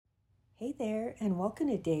Hey there, and welcome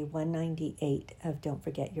to day 198 of Don't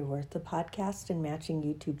Forget Your Worth, the podcast and matching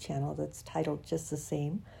YouTube channel that's titled just the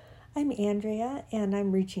same. I'm Andrea, and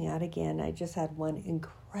I'm reaching out again. I just had one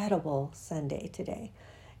incredible Sunday today.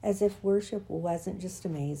 As if worship wasn't just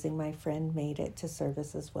amazing, my friend made it to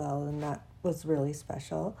service as well, and that was really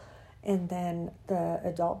special. And then the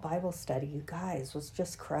adult Bible study, you guys, was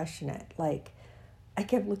just crushing it. I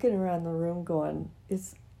kept looking around the room going,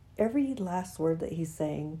 is every last word that he's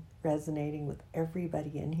saying resonating with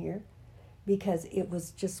everybody in here? Because it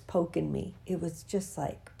was just poking me. It was just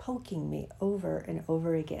like poking me over and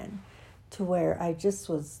over again to where I just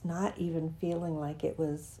was not even feeling like it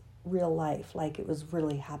was real life, like it was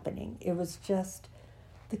really happening. It was just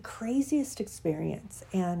the craziest experience.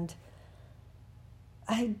 And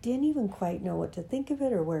I didn't even quite know what to think of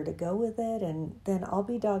it or where to go with it. And then I'll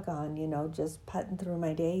be doggone, just putting through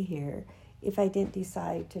my day here if I didn't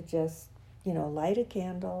decide to just, light a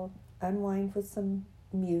candle, unwind with some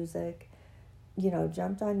music,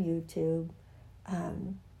 jumped on YouTube.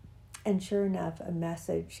 And sure enough, a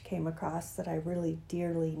message came across that I really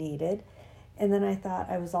dearly needed. And then I thought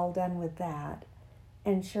I was all done with that.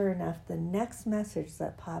 And sure enough, the next message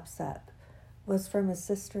that pops up was from a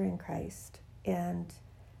sister in Christ. And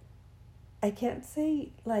I can't say,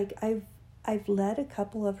 I've led a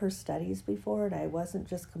couple of her studies before, and I wasn't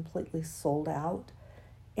just completely sold out.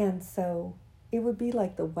 And so it would be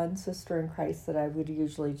like the one sister in Christ that I would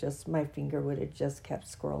usually my finger would have just kept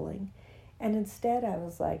scrolling. And instead I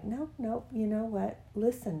was like, nope, you know what?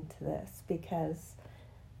 Listen to this, because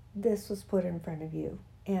this was put in front of you.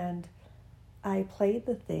 And I played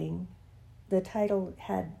the thing. The title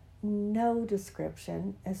had no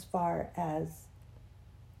description as far as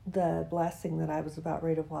the blessing that I was about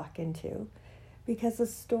ready to walk into, because the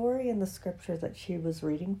story in the scripture that she was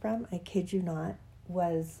reading from, I kid you not,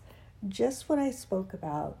 was just what I spoke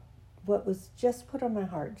about, what was just put on my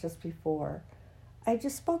heart just before. I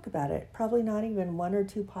just spoke about it, probably not even 1 or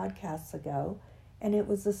 2 podcasts ago, and it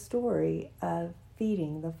was the story of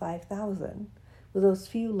feeding the 5,000 with those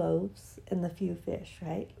few loaves and the few fish,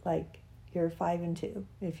 right? Like your 5 and 2,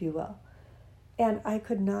 if you will. And I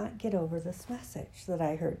could not get over this message that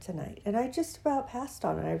I heard tonight. And I just about passed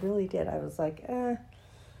on it. I really did. I was like,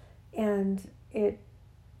 And it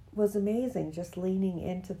was amazing, just leaning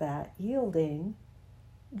into that, yielding,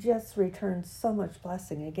 just returned so much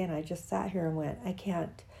blessing. Again, I just sat here and went, I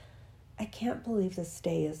can't believe this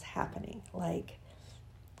day is happening. Like,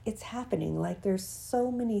 it's happening. Like, there's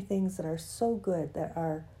so many things that are so good that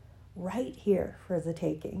are right here for the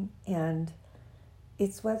taking. And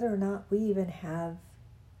it's whether or not we even have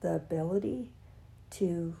the ability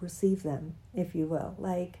to receive them, if you will.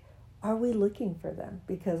 Like, are we looking for them?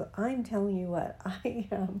 Because I'm telling you what, I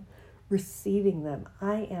am receiving them.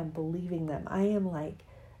 I am believing them. I am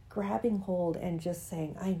grabbing hold and just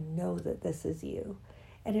saying, I know that this is you.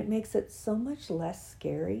 And it makes it so much less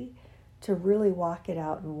scary to really walk it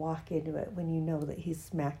out and walk into it when you know that he's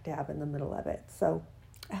smack dab in the middle of it. So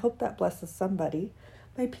I hope that blesses somebody.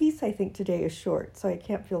 My piece, I think, today is short, so I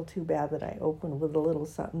can't feel too bad that I opened with a little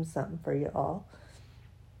something for you all.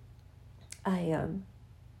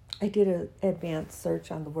 I did an advanced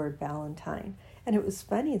search on the word Valentine, and it was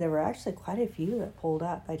funny. There were actually quite a few that pulled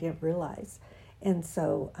up. I didn't realize. And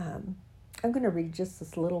so I'm going to read just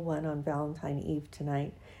this little one on Valentine Eve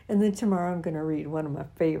tonight, and then tomorrow I'm going to read one of my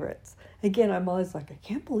favorites. Again, I'm always like, I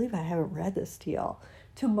can't believe I haven't read this to y'all.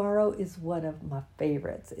 Tomorrow is one of my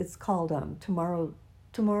favorites. It's called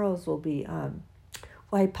Tomorrow's will be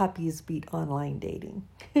Why Puppies Beat Online Dating.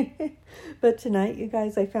 But tonight, you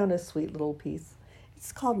guys, I found a sweet little piece.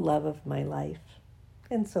 It's called Love of My Life.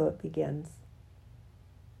 And so it begins.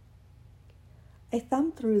 I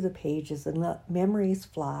thumb through the pages and let memories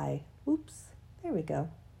fly. Oops, there we go.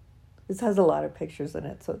 This has a lot of pictures in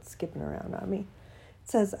it, so it's skipping around on me. It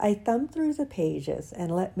says, I thumb through the pages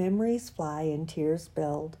and let memories fly and tears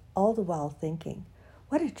build, all the while thinking,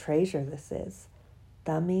 what a treasure this is.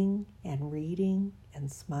 Thumbing and reading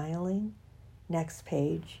and smiling. Next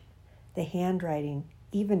page. The handwriting,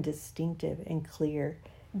 even distinctive and clear,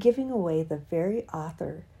 giving away the very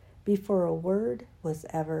author before a word was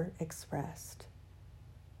ever expressed.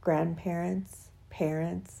 Grandparents,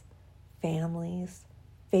 parents, families,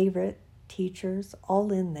 favorite teachers,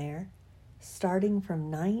 all in there, starting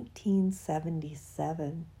from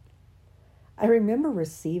 1977. I remember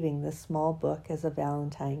receiving this small book as a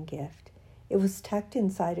Valentine gift. It was tucked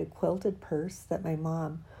inside a quilted purse that my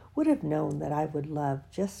mom would have known that I would love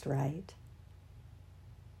just right.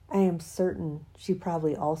 I am certain she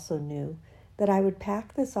probably also knew that I would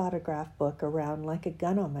pack this autograph book around like a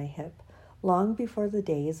gun on my hip long before the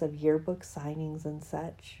days of yearbook signings and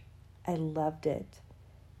such. I loved it.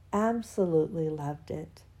 Absolutely loved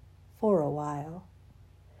it. For a while.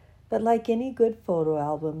 But like any good photo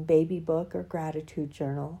album, baby book, or gratitude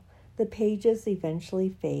journal, the pages eventually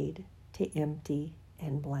fade to empty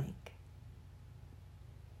and blank.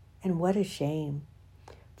 And what a shame.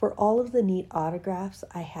 For all of the neat autographs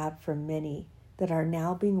I have from many that are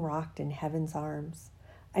now being rocked in heaven's arms,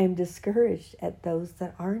 I am discouraged at those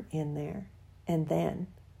that aren't in there. And then,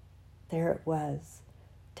 there it was,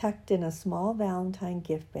 tucked in a small Valentine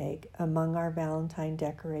gift bag among our Valentine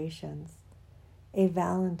decorations, a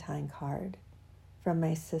Valentine card from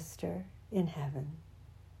my sister in heaven.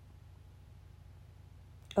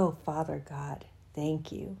 Oh, Father God,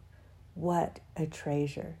 thank you. What a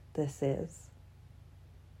treasure this is.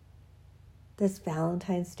 This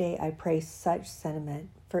Valentine's Day, I pray such sentiment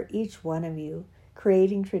for each one of you,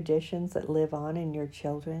 creating traditions that live on in your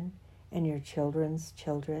children and your children's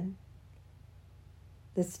children.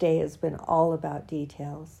 This day has been all about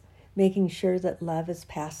details, making sure that love is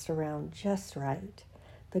passed around just right.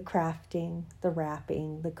 The crafting, the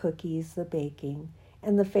wrapping, the cookies, the baking,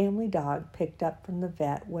 and the family dog picked up from the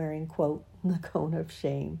vet wearing, quote, the cone of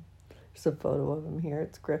shame. There's a photo of him here.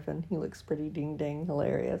 It's Griffin. He looks pretty ding-dang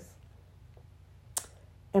hilarious.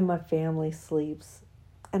 And my family sleeps,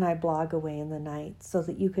 and I blog away in the night so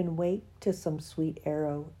that you can wake to some sweet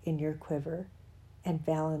arrow in your quiver. And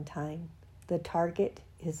Valentine, the target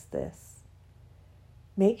is this.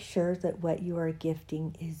 Make sure that what you are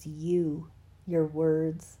gifting is you, your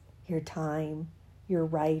words, your time, your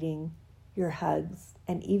writing, your hugs,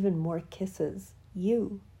 and even more kisses,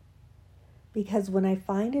 you. Because when I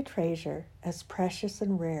find a treasure as precious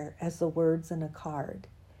and rare as the words in a card,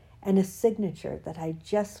 and a signature that I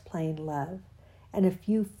just plain love, and a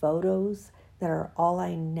few photos that are all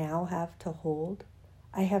I now have to hold,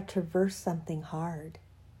 I have traversed something hard,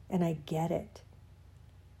 and I get it.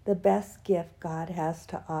 The best gift God has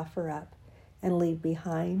to offer up and leave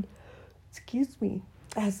behind,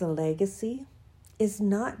 as a legacy, is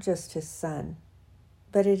not just his son,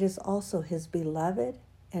 but it is also his beloved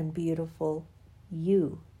and beautiful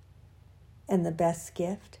you. And the best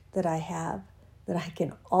gift that I have that I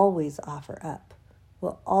can always offer up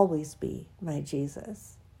will always be my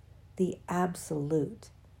Jesus, the absolute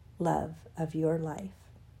love of your life.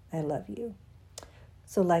 I love you.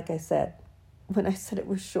 So like I said, when I said it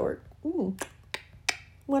was short,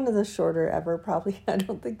 one of the shorter ever, probably. I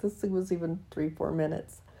don't think this thing was even 3-4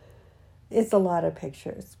 minutes. It's a lot of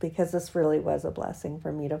pictures because this really was a blessing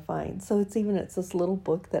for me to find. So it's this little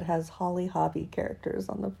book that has Holly Hobbie characters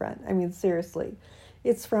on the front. I mean, seriously,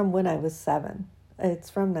 it's from when I was 7. It's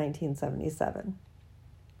from 1977.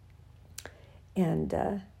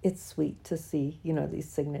 And it's sweet to see, these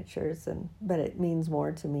signatures, but it means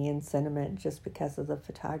more to me in sentiment just because of the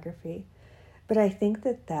photography. But I think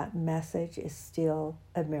that message is still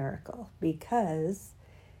a miracle because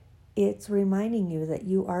it's reminding you that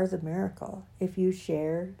you are the miracle. If you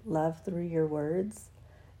share love through your words,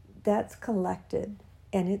 that's collected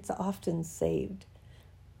and it's often saved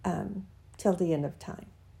till the end of time.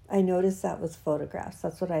 I noticed that with photographs.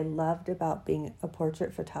 That's what I loved about being a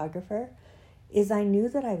portrait photographer, is I knew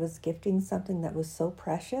that I was gifting something that was so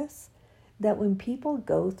precious that when people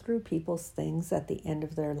go through people's things at the end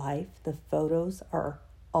of their life, the photos are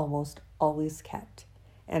almost always kept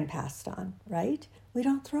and passed on, right? We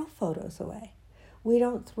don't throw photos away. We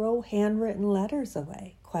don't throw handwritten letters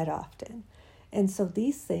away quite often. And so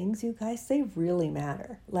these things, you guys, they really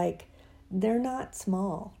matter. Like, they're not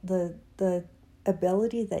small. The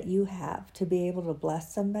ability that you have to be able to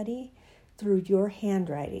bless somebody through your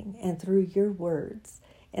handwriting and through your words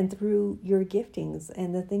and through your giftings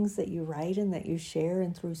and the things that you write and that you share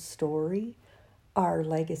and through story are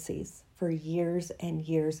legacies for years and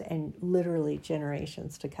years and literally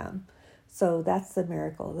generations to come. So that's the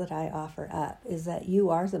miracle that I offer up, is that you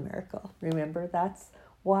are the miracle. Remember, that's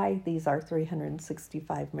why these are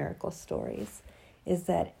 365 miracle stories, is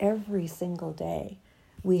that every single day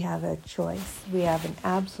we have a choice. We have an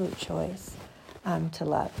absolute choice to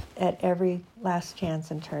love at every last chance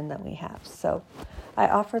and turn that we have. So I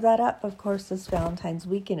offer that up, of course, this Valentine's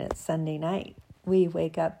weekend. It's Sunday night. We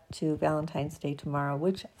wake up to Valentine's Day tomorrow,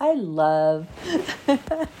 which I love.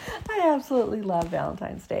 I absolutely love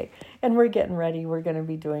Valentine's Day. And we're getting ready. We're going to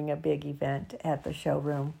be doing a big event at the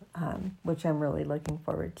showroom, which I'm really looking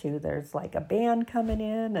forward to. There's like a band coming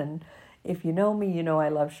in. And if you know me, you know I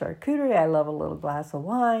love charcuterie. I love a little glass of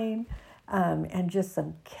wine. And just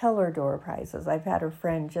some killer door prizes. I've had a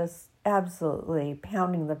friend just absolutely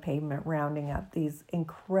pounding the pavement, rounding up these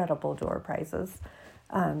incredible door prizes.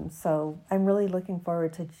 So I'm really looking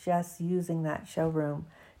forward to just using that showroom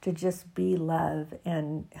to just be love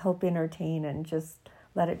and help entertain and just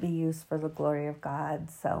let it be used for the glory of God.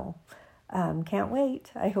 So can't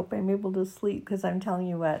wait. I hope I'm able to sleep, because I'm telling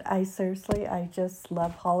you what, I just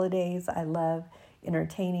love holidays. I love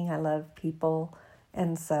entertaining. I love people.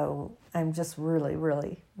 And so I'm just really,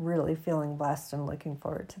 really, really feeling blessed and looking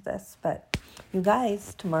forward to this. But you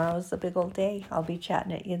guys, tomorrow's a big old day. I'll be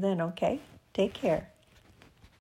chatting at you then, okay? Take care.